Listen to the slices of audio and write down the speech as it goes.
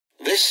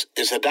This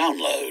is a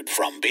download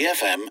from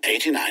BFM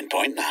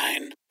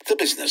 89.9, the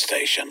business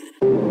station.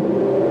 The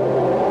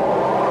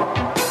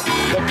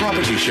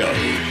Property Show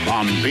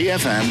on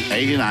BFM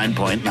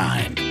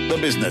 89.9, the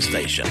business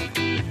station.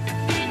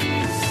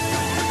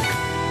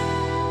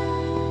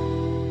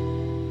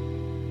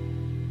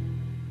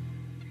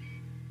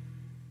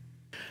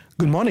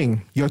 Good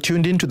morning. You're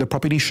tuned in to The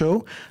Property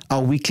Show,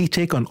 our weekly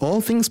take on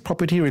all things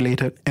property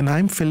related, and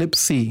I'm Philip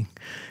C.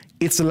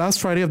 It's the last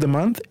Friday of the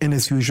month, and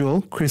as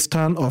usual, Chris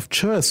Tan of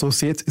Cher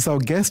Associates is our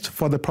guest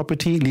for the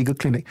Property Legal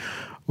Clinic.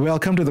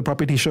 Welcome to The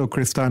Property Show,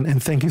 Chris Tan,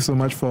 and thank you so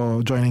much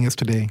for joining us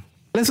today.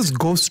 Let's just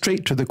go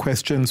straight to the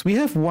questions. We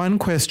have one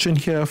question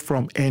here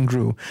from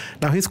Andrew.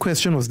 Now, his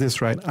question was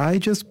this, right? I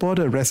just bought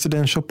a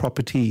residential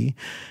property,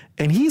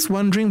 and he's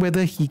wondering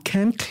whether he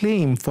can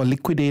claim for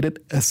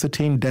liquidated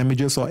ascertained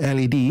damages or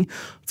LAD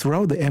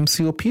throughout the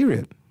MCO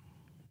period.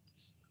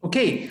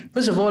 Okay,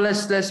 first of all,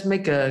 let's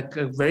make a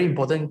very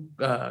important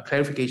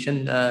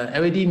clarification.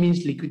 LAD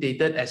means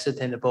liquidated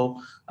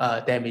ascertainable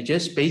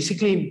damages.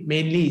 Basically,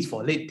 mainly it's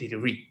for late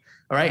delivery.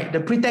 All right.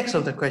 The pretext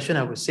of the question,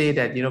 I would say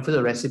that for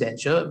the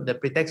residential, the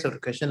pretext of the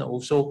question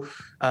also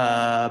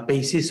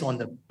basis on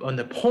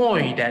the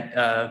point that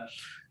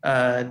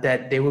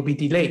that they will be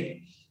delayed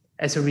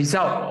as a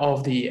result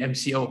of the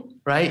MCO,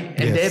 right?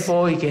 And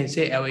therefore, you can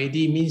say LAD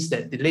means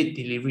that delayed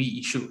delivery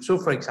issue. So,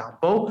 for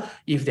example,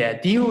 if they are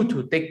due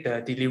to take the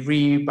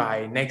delivery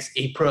by next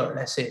April,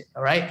 let's say,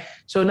 all right?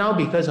 So now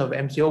because of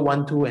MCO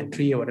 1, 2, and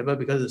 3 or whatever,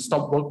 because the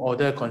stop work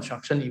order,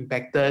 construction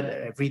impacted,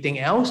 everything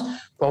else,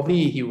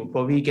 he will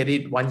probably get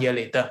it 1 year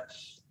later,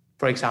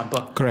 for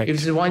example. Correct. If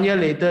it's 1 year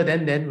later,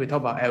 then we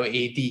talk about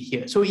LAD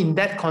here. So in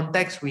that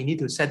context, we need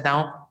to set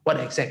down what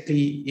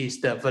exactly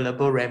is the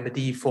available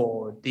remedy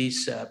for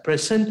this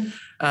person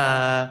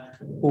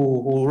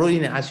who wrote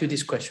in and asked you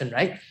this question,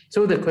 right?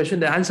 So the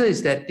answer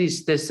is that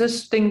there's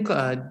this thing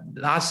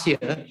last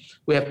year,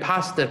 we have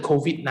passed the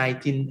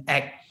COVID-19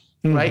 Act,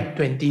 right,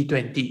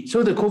 2020.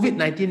 So the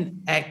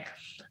COVID-19 Act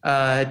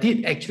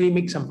did actually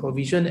make some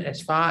provision as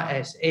far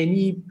as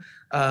any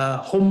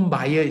home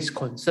buyer is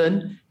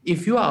concerned.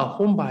 If you are a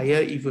home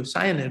buyer, if you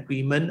sign an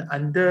agreement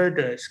under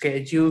the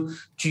Schedule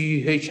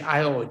G, H,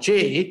 I, or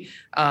J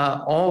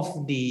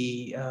of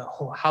the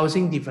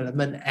Housing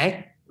Development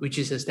Act, which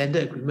is a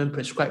standard agreement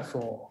prescribed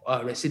for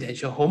a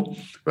residential home,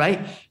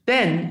 right?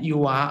 Then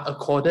you are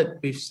accorded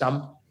with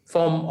some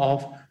form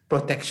of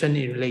protection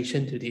in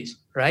relation to this,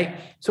 right?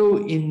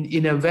 So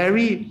in a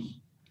very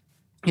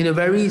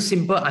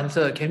simple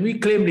answer, can we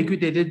claim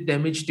liquidated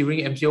damage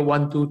during MCO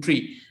 1, 2,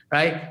 3,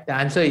 right? The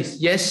answer is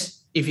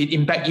yes, if it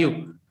impact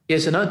you.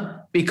 Yes or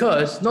not?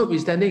 Because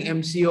notwithstanding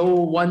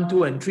MCO 1,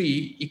 2, and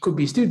 3, it could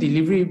be still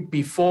delivery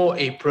before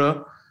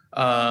April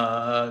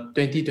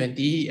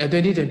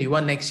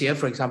 2021 next year,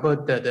 for example,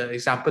 the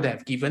example that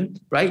I've given,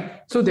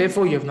 right? So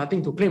therefore, you have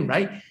nothing to claim,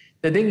 right?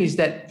 The thing is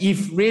that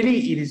if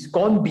really it is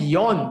gone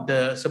beyond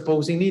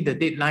supposedly the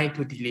deadline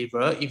to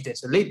deliver, if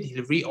there's a late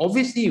delivery,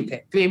 obviously you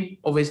can claim,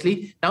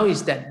 obviously. Now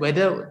is that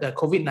whether the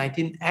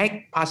COVID-19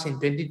 Act passed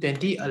in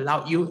 2020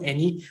 allowed you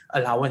any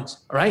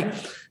allowance, right?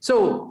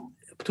 So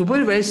to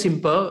put it very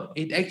simple,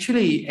 it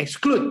actually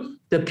excludes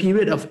the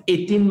period of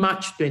 18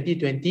 March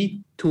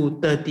 2020 to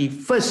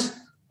 31st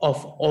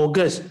of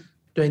August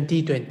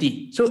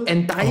 2020. So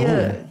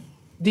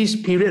this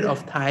period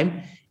of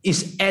time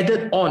is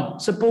added on.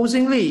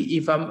 Supposedly,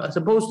 if I'm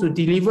supposed to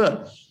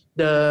deliver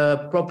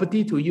the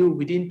property to you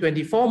within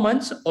 24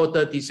 months or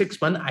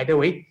 36 months, either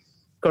way,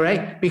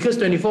 correct? Because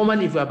 24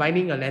 months, if you are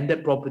buying a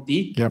landed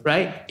property,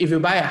 right? If you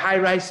buy a high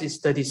rise, it's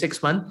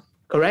 36 months,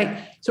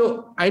 correct?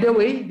 So either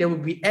way, there will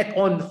be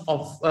add-on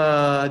of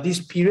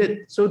this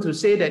period. So to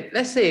say that,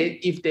 let's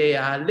say if they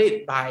are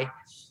late by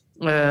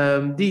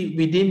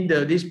within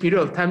this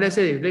period of time, let's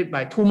say they're late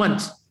by 2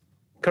 months,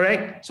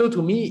 correct? So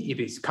to me, it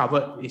is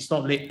covered. It's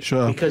not late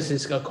because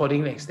it's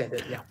accordingly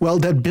extended. Yeah. Well,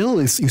 that bill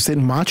is, you said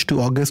March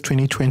to August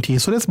 2020.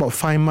 So that's about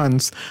 5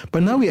 months.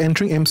 But now we're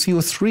entering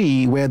MCO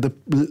 3 where the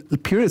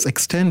period is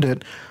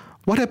extended.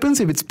 What happens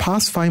if it's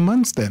past 5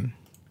 months then?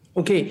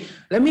 Okay,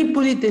 let me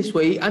put it this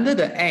way. Under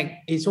the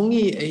Act, it's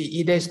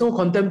only, there's no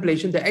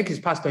contemplation. The Act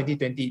is past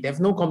 2020. There's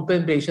no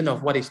contemplation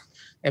of what is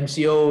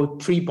MCO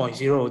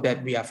 3.0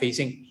 that we are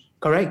facing,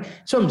 correct?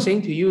 So I'm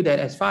saying to you that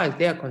as far as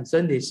they are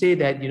concerned, they say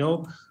that,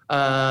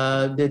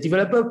 the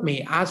developer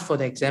may ask for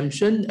the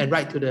exemption and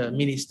write to the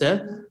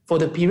minister for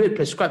the period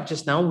prescribed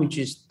just now, which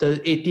is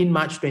the 18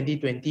 March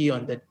 2020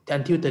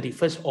 until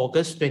 31st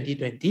August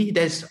 2020.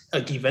 That's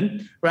a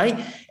given, right?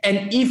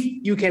 And if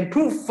you can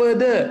prove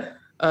further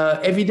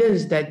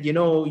evidence that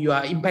you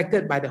are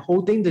impacted by the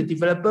whole thing, the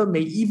developer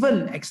may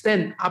even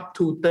extend up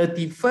to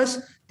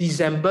 31st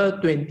December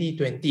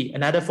 2020,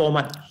 another 4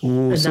 months.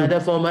 Another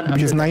 4 months.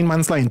 Which is 9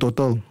 months in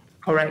total.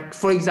 Correct.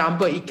 For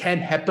example, it can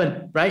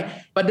happen, right?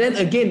 But then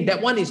again,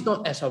 that one is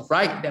not as of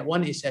right. That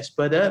one is as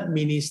per the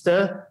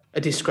minister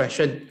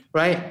discretion,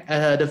 right?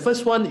 The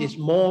first one is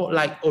more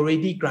like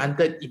already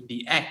granted in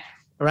the Act,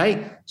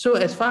 right? So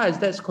as far as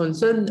that's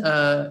concerned,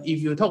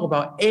 if you talk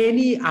about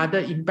any other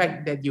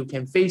impact that you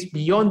can face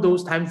beyond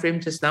those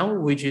timeframes just now,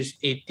 which is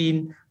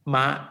 18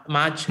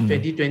 March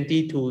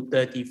 2020 to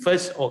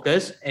 31st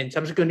August, and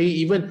subsequently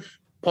even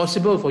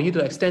possible for you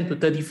to extend to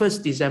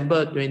 31st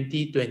December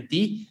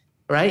 2020,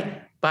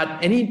 right?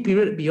 But any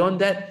period beyond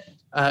that,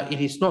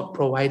 it is not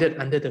provided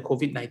under the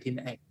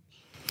COVID-19 Act.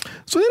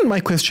 So then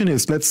my question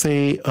is, let's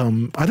say,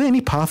 are there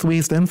any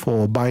pathways then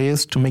for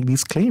buyers to make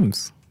these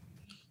claims?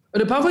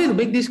 The pathway to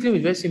make this claim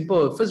is very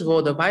simple. First of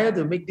all, the buyer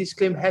to make this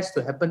claim has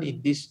to happen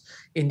in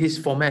this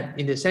format,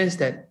 in the sense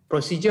that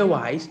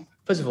procedure-wise,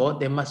 first of all,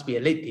 there must be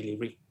a late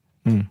delivery.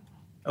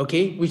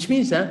 Okay, which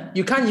means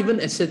you can't even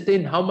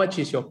ascertain how much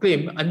is your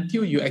claim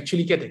until you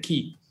actually get the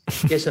key.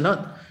 Yes or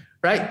not?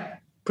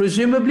 Right?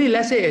 Presumably,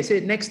 let's say I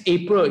said next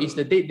April is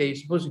the date that you're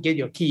supposed to get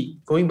your key,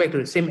 going back to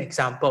the same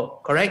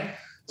example, correct?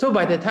 So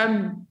by the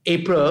time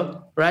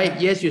April, right,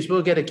 yes, you're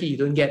supposed to get a key, you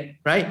don't get,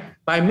 right?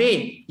 By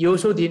May, you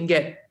also didn't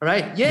get,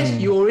 right? Yes,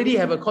 you already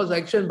have a cause of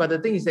action, but the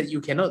thing is that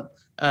you cannot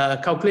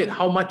calculate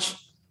how much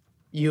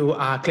you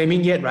are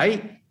claiming yet,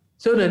 right?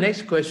 So the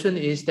next question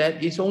is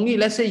that it's only,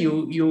 let's say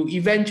you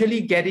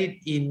eventually get it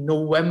in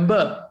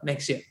November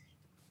next year,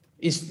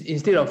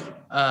 instead of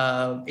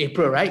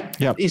April, right?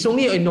 Yep. It's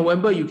only in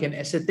November you can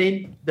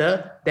ascertain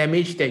the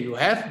damage that you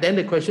have. Then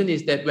the question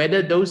is that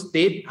whether those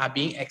dates are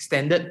being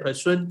extended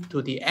pursuant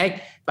to the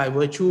Act by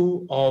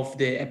virtue of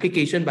the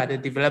application by the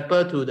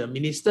developer to the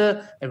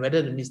minister, and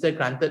whether the minister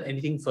granted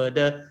anything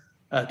further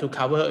to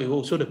cover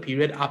also the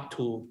period up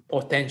to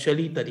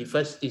potentially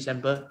 31st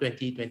December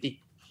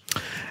 2020.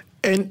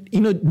 And, you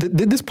know,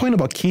 this point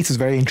about keys is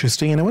very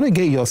interesting. And I want to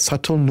get your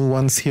subtle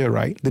nuance here,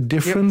 right? The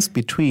difference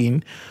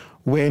between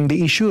when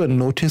they issue a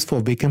notice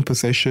for vacant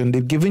possession,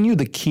 they've given you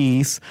the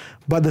keys,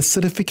 but the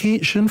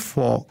certification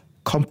for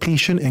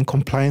completion and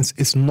compliance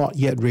is not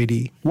yet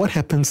ready. What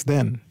happens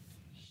then?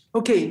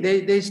 Okay,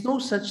 there's no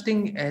such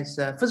thing as,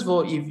 first of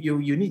all, if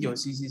you need your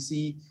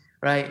CCC,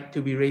 right,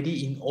 to be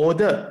ready in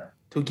order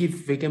to give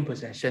vacant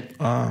possession,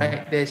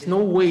 right? There's no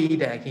way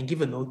that I can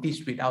give a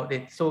notice without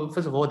it. So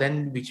first of all,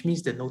 then, which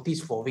means the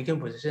notice for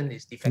vacant possession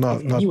is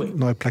defective anyway.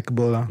 Not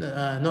applicable.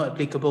 Not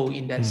applicable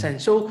in that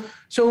sense. So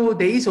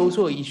there is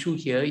also an issue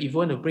here. If you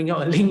want to bring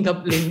out a link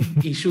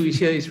issue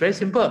here, it's very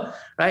simple,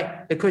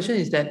 right? The question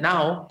is that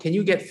now, can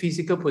you get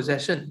physical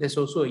possession? There's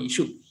also an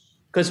issue.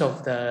 Because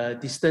of the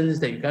distance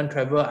that you can't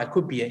travel, I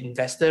could be an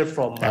investor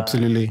from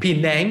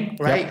Penang,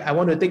 right? Yep. I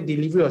want to take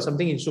delivery of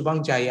something in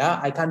Subang Jaya.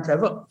 I can't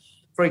travel.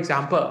 For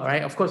example,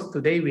 right? Of course,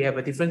 today we have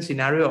a different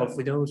scenario of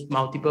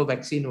multiple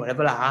vaccine,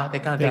 whatever, that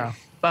kind of thing.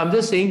 But I'm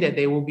just saying that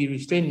they will be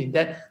restrained in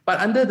that.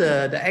 But under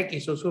the Act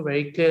is also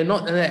very clear,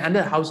 not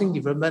under the Housing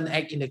Development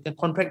Act, in the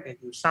contract that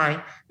you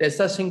sign, there's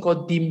such thing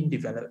called deemed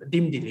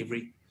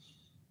delivery.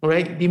 All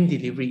right, deemed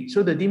delivery.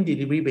 So the deemed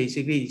delivery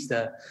basically is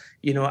the,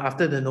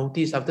 after the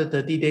notice, after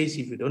 30 days,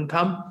 if you don't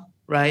come,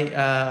 right,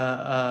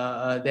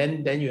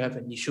 then you have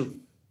an issue.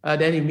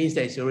 Then it means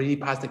that it's already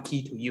passed the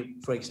key to you,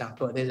 for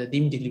example. There's a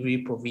deemed delivery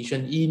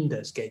provision in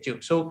the schedule.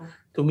 So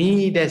to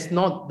me, that's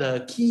not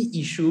the key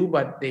issue,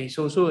 but there's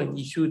also an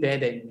issue there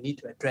that you need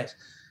to address.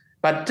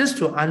 But just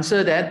to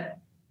answer that,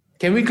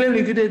 can we claim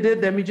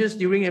liquidated damages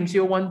during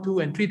MCO 1, 2,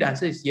 and 3? The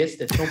answer is yes,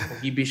 there's no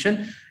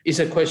prohibition. It's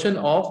a question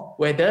of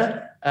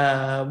whether,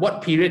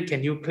 what period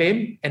can you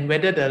claim, and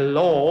whether the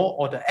law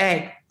or the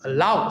Act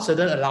allow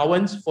certain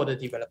allowance for the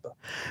developer.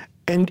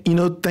 And,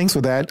 thanks for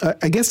that.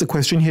 I guess the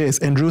question here is,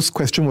 Andrew's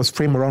question was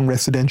framed around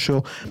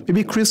residential.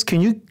 Maybe, Chris,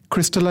 can you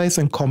crystallize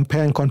and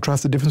compare and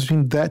contrast the difference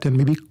between that and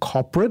maybe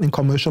corporate and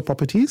commercial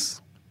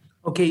properties?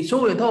 Okay,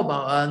 so we'll talk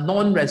about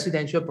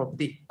non-residential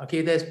property.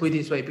 Okay, let's put it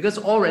this way, because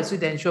all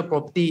residential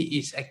property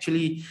is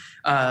actually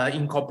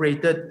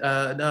incorporated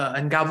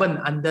and governed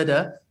under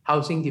the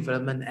Housing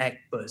Development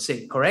Act per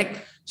se,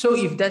 correct? So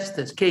if that's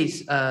the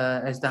case,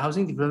 as the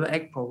Housing Development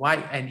Act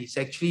provide, and it's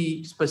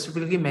actually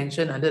specifically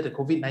mentioned under the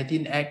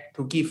COVID-19 Act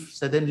to give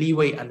certain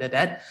leeway under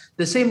that,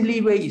 the same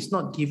leeway is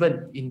not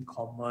given in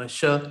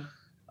commercial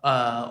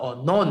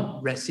or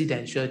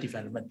non-residential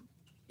development.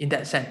 In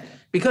that sense,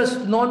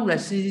 because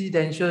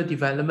non-residential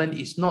development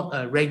is not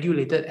a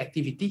regulated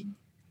activity.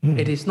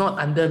 It is not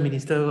under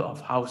Minister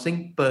of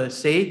Housing per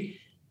se,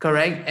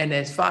 correct? And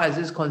as far as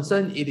it's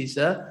concerned, it is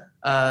a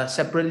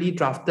separately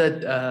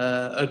drafted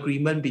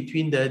agreement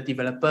between the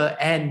developer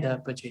and the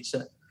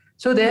purchaser.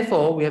 So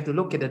therefore, we have to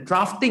look at the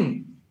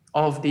drafting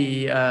of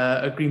the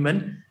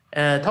agreement,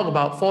 talk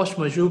about force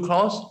majeure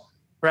clause,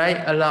 right?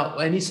 Allow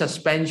any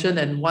suspension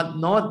and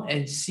whatnot,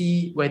 and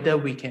see whether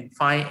we can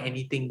find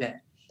anything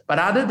there. But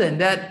other than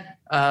that,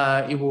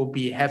 it will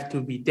have to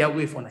be dealt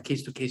with on a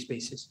case-to-case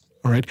basis.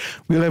 All right.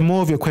 We'll have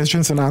more of your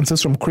questions and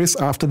answers from Chris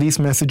after these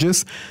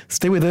messages.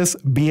 Stay with us,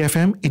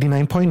 BFM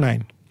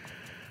 89.9.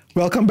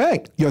 Welcome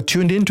back. You're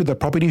tuned in to the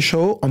Property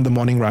Show on The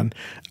Morning Run.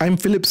 I'm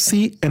Philip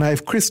C., and I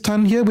have Chris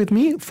Tan here with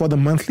me for the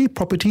monthly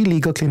Property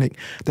Legal Clinic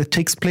that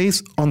takes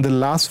place on the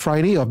last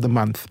Friday of the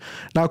month.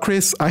 Now,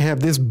 Chris, I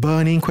have this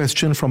burning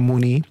question from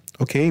Mooney.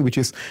 okay, which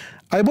is,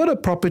 I bought a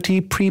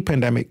property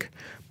pre-pandemic,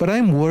 but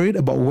I'm worried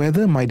about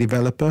whether my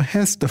developer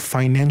has the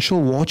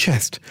financial war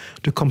chest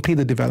to complete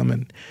the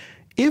development.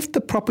 If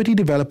the property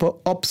developer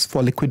opts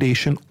for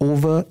liquidation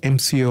over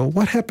MCO,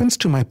 what happens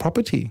to my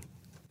property?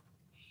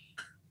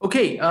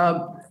 Okay,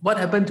 what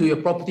happened to your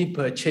property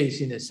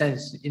purchase in the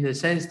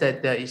sense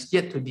that it's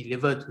yet to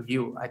deliver to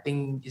you? I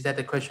think, is that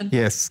the question?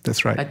 Yes,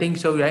 that's right. I think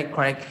so, right?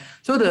 Correct.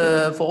 So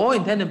for all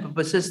intent and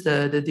purposes,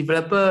 the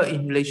developer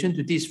in relation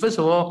to this, first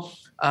of all,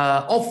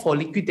 opt for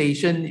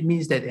liquidation, it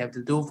means that they have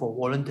to do for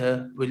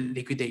voluntary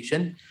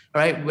liquidation,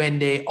 right? When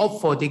they opt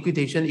for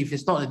liquidation, if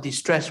it's not a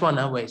distressed one,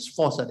 where it's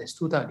forced, there's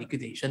two types of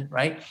liquidation,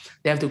 right?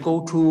 They have to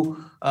go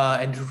through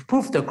and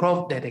prove the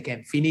crop that they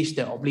can finish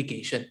the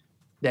obligation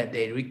that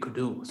they could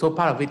do. So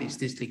part of it is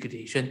this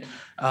liquidation.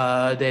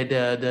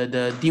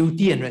 The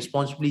duty and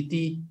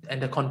responsibility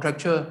and the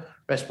contractual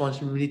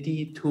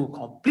responsibility to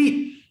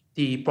complete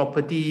the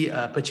property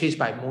purchased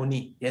by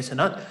Moni, yes or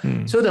not?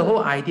 So the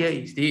whole idea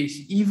is this: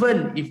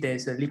 even if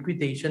there's a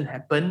liquidation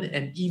happen,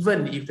 and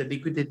even if the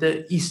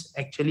liquidator is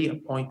actually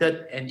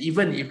appointed, and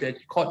even if the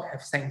court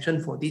have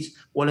sanctioned for this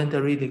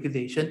voluntary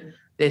liquidation,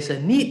 there's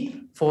a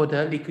need for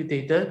the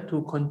liquidator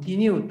to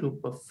continue to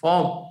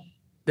perform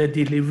the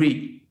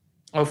delivery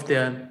of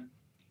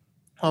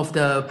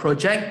the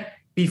project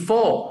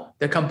before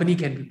the company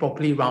can be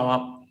properly wound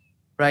up,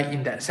 right?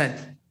 In that sense.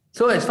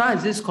 So as far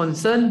as this is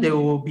concerned, there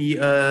will be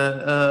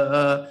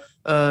a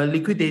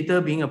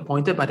liquidator being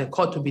appointed by the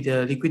court to be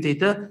the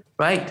liquidator,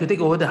 right? To take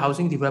over the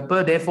housing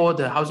developer. Therefore,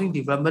 the housing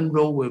development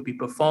role will be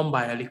performed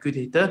by a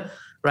liquidator,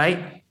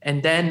 right?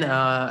 And then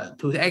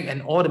to act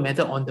and all the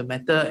matter on the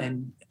matter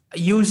and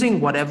using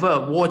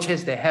whatever war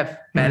chest they have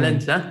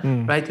balance,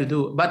 right, to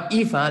do. But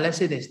if, let's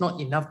say there's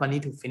not enough money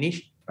to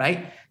finish,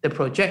 right, the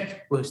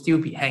project will still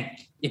be hanged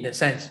in a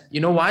sense. You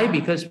know why?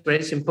 Because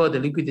very simple, the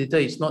liquidator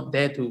is not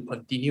there to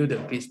continue the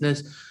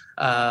business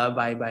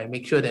by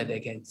make sure that they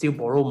can still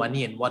borrow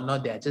money and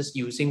whatnot. They're just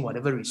using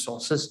whatever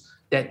resources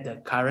that the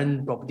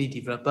current property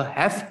developer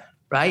have,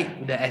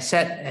 right, the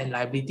asset and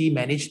liability,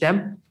 manage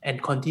them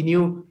and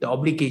continue the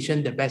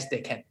obligation the best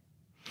they can.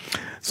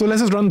 So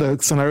let's just run the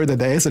scenario that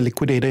there is a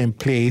liquidator in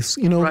place.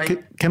 You know,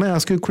 right. Can I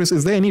ask you, Chris,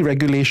 is there any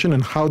regulation on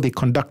how they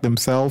conduct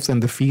themselves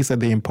and the fees that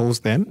they impose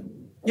then?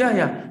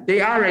 Yeah.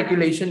 There are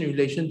regulation in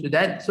relation to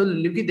that. So the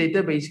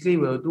liquidator basically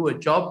will do a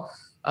job.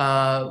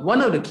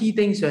 One of the key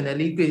things when a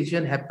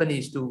liquidation happens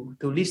is to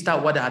list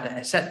out what are the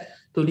assets,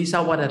 to list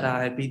out what are the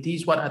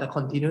liabilities, what are the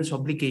continuous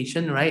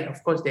obligation, right?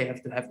 Of course, they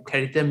have to have a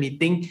creditor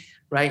meeting,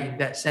 right? In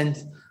that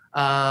sense.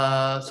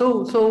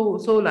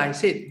 So like I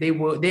said,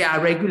 they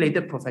are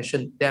regulated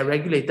profession. They are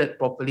regulated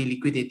properly.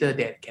 Liquidator,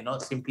 they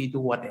cannot simply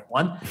do what they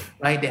want,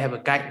 right? They have a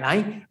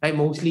guideline, right?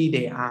 Mostly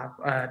they are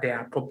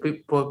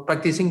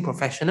practicing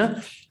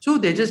professional, so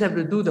they just have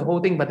to do the whole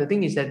thing. But the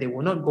thing is that they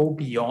will not go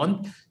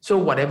beyond. So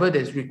whatever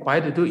that's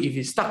required to do, if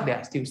it's stuck, they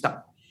are still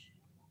stuck.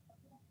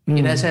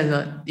 In that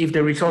sense, if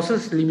the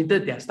resources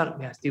limited, they are stuck.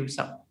 They are still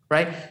stuck.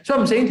 Right. So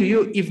I'm saying to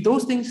you, if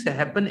those things that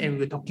happen, and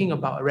we're talking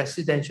about a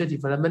residential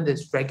development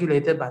that's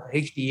regulated by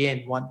the HDA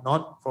and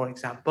whatnot, for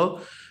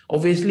example,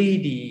 obviously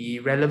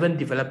the relevant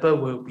developer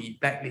will be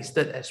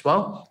blacklisted as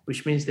well,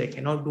 which means they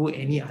cannot do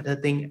any other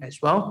thing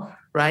as well,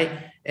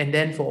 right? And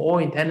then for all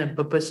intent and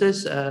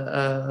purposes,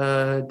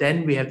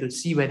 then we have to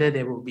see whether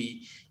there will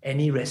be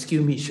any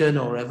rescue mission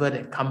or whatever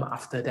that come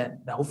after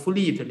that. Now,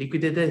 hopefully, if the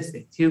liquidator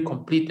still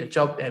complete the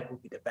job, that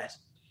would be the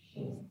best.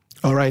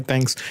 All right,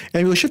 thanks.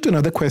 And we'll shift to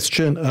another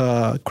question,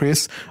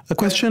 Chris. A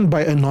question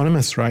by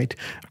Anonymous, right?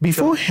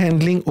 Before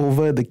handing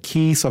over the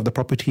keys of the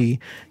property,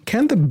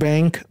 can the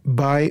bank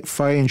buy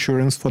fire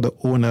insurance for the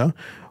owner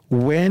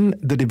when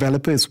the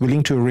developer is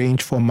willing to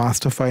arrange for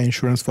master fire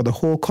insurance for the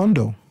whole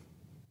condo?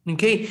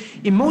 Okay,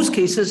 in most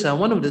cases,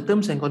 one of the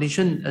terms and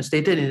conditions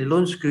stated in the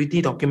loan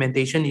security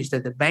documentation is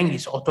that the bank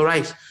is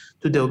authorized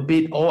to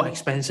debit all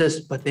expenses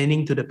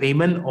pertaining to the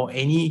payment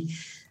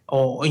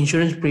or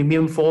insurance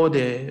premium for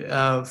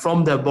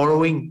from the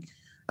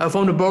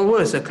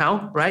borrower's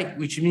account, right?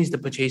 Which means the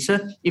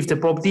purchaser, if the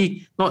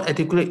property not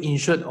adequately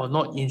insured or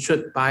not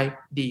insured by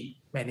the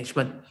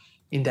management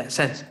in that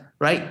sense,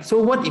 right?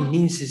 So what it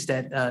means is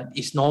that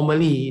it's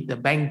normally the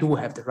bank do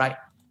have the right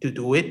to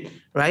do it,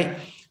 right?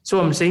 So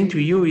I'm saying to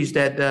you is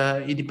that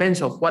it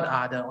depends of what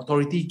are the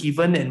authority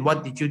given and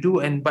what did you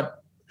do, but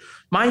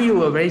mind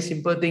you, a very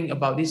simple thing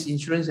about this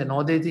insurance and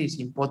all that is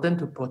important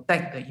to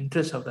protect the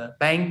interest of the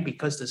bank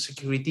because the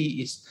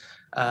security is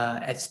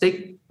at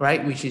stake,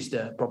 right? Which is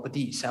the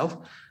property itself.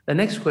 The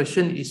next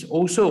question is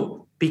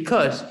also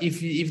because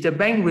if the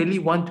bank really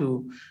want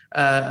to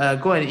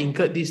go and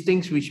incur these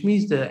things, which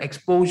means the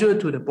exposure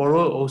to the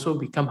borrower also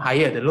become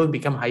higher, the loan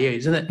become higher,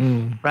 isn't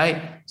it?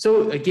 Right?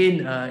 So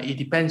again, it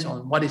depends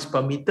on what is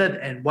permitted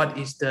and what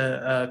is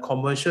the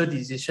commercial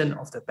decision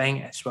of the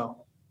bank as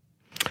well.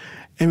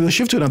 And we'll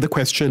shift to another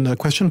question, a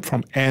question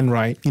from Anne,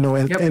 right? You know,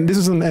 and this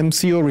is an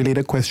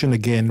MCO-related question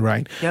again,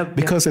 right?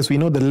 Because as we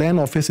know, the land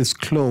office is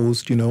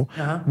closed, you know.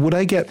 Would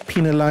I get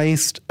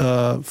penalized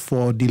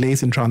for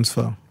delays in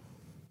transfer?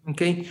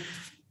 Okay.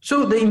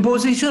 So the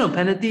imposition of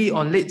penalty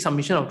on late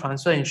submission of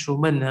transfer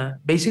instrument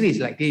basically is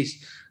like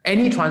this.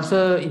 Any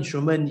transfer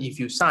instrument, if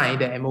you sign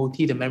the MOT,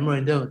 the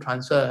memorandum of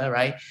transfer,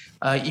 right?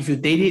 If you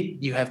date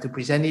it, you have to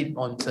present it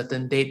on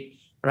certain date,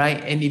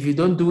 right? And if you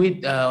don't do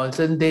it on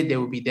certain date, there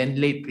will be then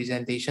late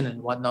presentation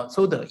and whatnot.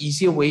 So the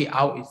easier way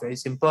out is very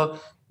simple.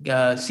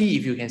 See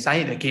if you can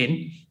sign it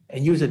again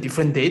and use a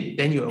different date,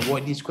 then you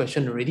avoid this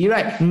question already,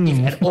 right?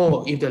 If at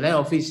all, if the land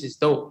office is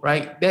though,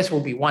 right? That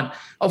will be one.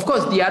 Of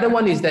course, the other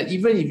one is that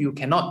even if you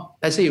cannot,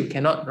 let's say you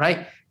cannot,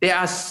 right? There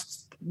are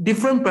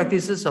different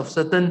practices of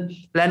certain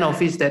land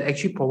office that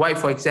actually provide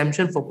for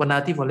exemption for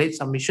penalty for late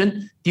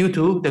submission due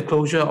to the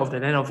closure of the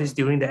land office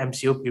during the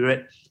MCO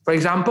period. For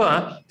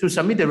example, to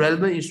submit the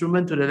relevant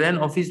instrument to the land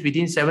office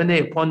within 7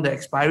 days upon the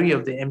expiry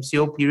of the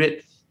MCO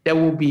period, that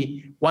will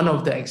be one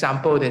of the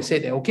example that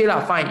said that, okay,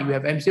 fine, you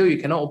have MCO, you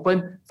cannot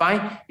open,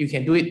 fine, you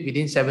can do it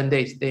within 7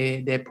 days.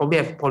 They probably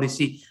have a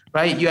policy,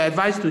 right? You're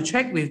advised to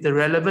check with the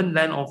relevant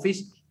land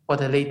office for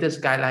the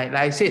latest guideline. Like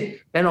I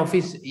said, land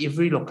office,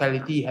 every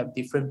locality have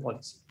different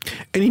policy.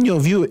 And in your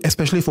view,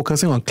 especially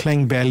focusing on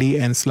Klang Valley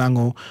and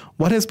Selangor,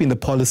 what has been the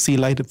policy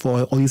like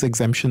for all these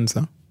exemptions?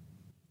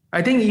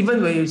 I think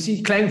even when you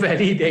see Klang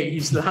Valley, there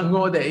is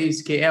Selangor, there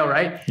is KL,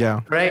 right? Yeah.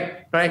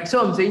 Right.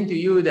 So I'm saying to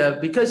you that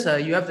because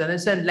you have to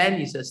understand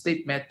land is a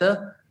state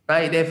matter,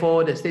 right?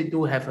 Therefore, the state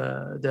do have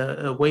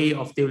a way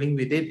of dealing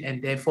with it,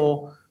 and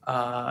therefore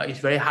it's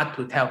very hard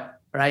to tell,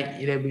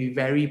 right? There will be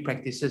varied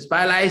practices.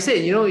 But like I said,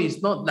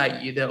 it's not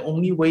like the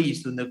only way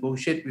is to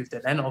negotiate with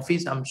the land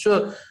office. I'm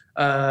sure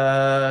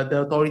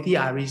the authority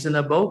are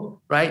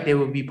reasonable, right? There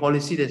will be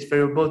policy that's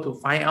favorable to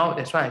find out.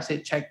 That's why I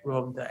said check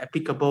from the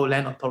applicable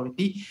land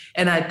authority.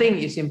 And I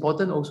think it's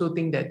important also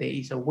think that there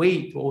is a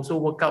way to also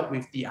work out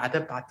with the other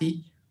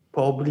party,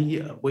 probably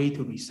a way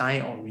to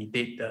resign or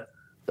redate the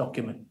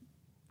document.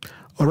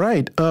 All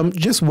right.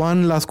 Just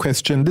one last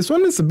question. This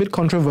one is a bit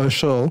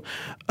controversial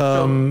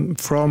from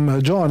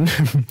John.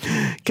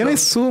 Can I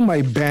sue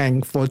my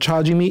bank for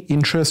charging me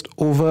interest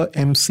over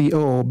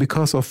MCO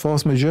because of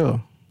force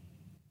majeure?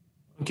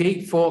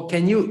 Okay,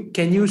 can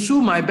you sue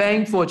my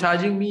bank for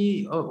charging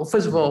me?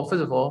 First of all,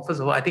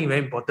 I think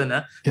very important.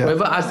 Yeah.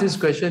 Whoever asked this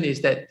question is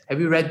that have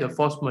you read the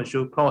force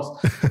majeure clause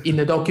in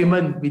the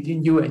document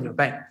between you and your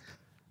bank,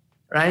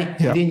 right?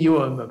 Yeah. Between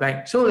you and your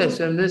bank. So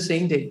I'm just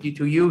saying that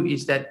to you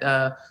is that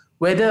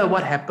whether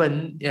what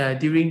happened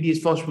during this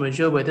force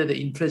majeure, whether the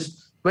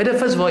interest, whether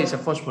first of all it's a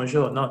force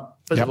majeure or not.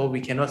 First of all,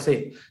 we cannot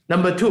say.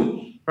 Number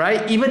two,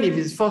 right? Even if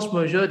it's force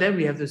majeure, then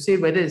we have to say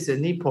whether it's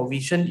any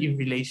provision in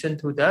relation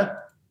to the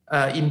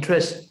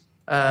interest,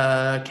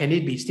 can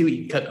it be still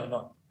incurred or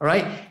not? All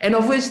right. And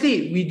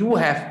obviously, we do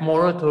have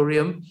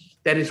moratorium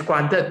that is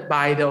granted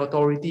by the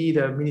authority,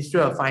 the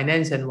Ministry of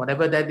Finance and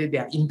whatever, that they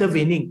are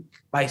intervening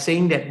by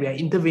saying that we are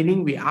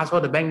intervening. We ask for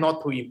the bank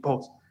not to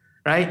impose,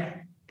 right?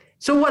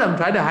 So what I'm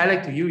trying to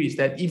highlight to you is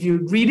that if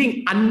you're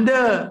reading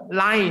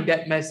underline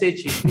that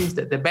message, it means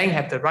that the bank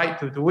have the right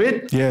to do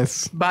it.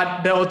 Yes.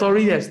 But the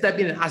authority has stepped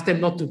in and asked them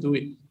not to do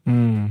it.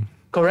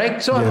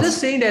 Correct? So yes. I'm just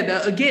saying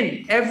that,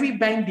 again, every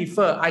bank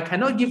differ. I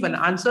cannot give an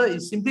answer.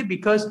 It's simply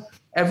because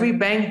every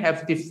bank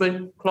have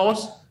different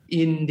clause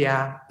in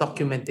their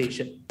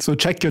documentation. So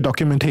check your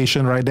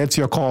documentation, right? That's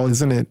your call,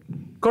 isn't it?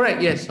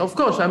 Correct, yes, of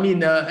course. I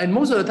mean, and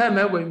most of the time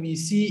when we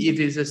see if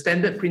it's a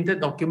standard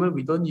printed document,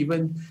 we don't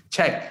even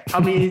check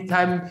how many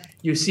times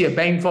you see a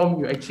bank form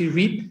you actually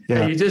read,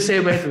 and you just say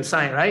where to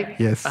sign, right?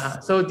 Yes.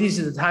 So this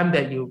is the time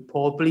that you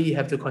probably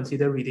have to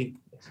consider reading.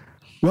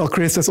 Well,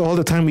 Chris, that's all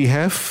the time we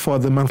have for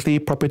the monthly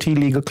Property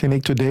Legal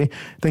Clinic today.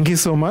 Thank you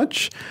so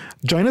much.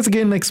 Join us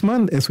again next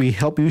month as we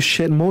help you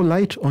shed more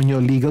light on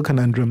your legal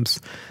conundrums.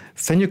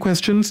 Send your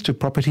questions to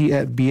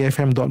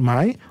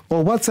property@bfm.my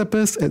or WhatsApp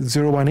us at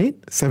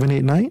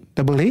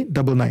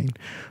 018-789-8899.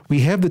 We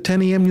have the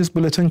 10 a.m. news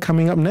bulletin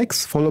coming up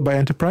next, followed by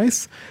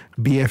Enterprise,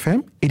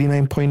 BFM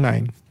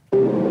 89.9.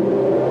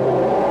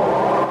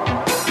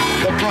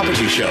 The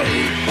Property Show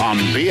on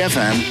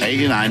BFM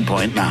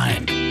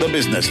 89.9, the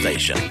business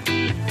station.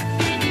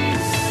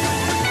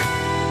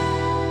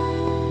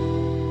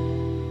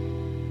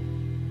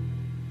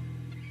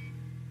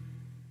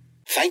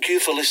 Thank you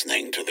for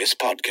listening to this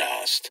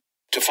podcast.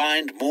 To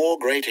find more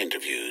great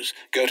interviews,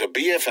 go to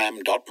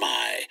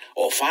bfm.my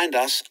or find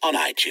us on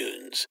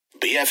iTunes.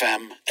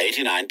 BFM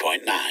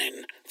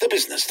 89.9, the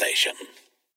business station.